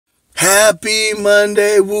Happy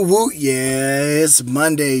Monday, woo woo. Yeah, it's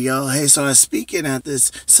Monday, y'all. Hey, so I was speaking at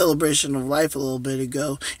this celebration of life a little bit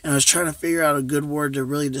ago, and I was trying to figure out a good word to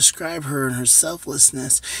really describe her and her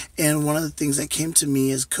selflessness. And one of the things that came to me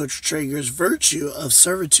is Coach Traeger's virtue of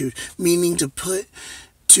servitude, meaning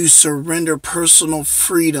to surrender personal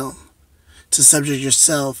freedom to subject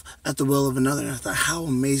yourself at the will of another. And I thought, how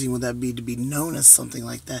amazing would that be to be known as something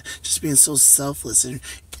like that? Just being so selfless. And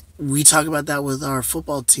we talk about that with our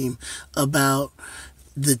football team, about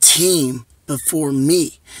the team before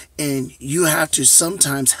me. And you have to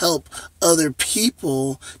sometimes help other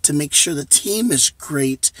people to make sure the team is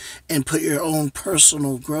great and put your own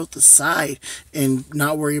personal growth aside and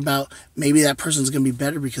not worry about maybe that person's going to be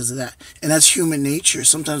better because of that. And that's human nature.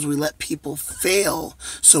 Sometimes we let people fail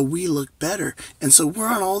so we look better. And so we're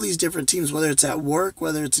on all these different teams, whether it's at work,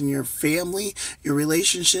 whether it's in your family, your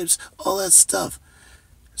relationships, all that stuff.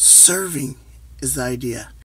 Serving is the idea.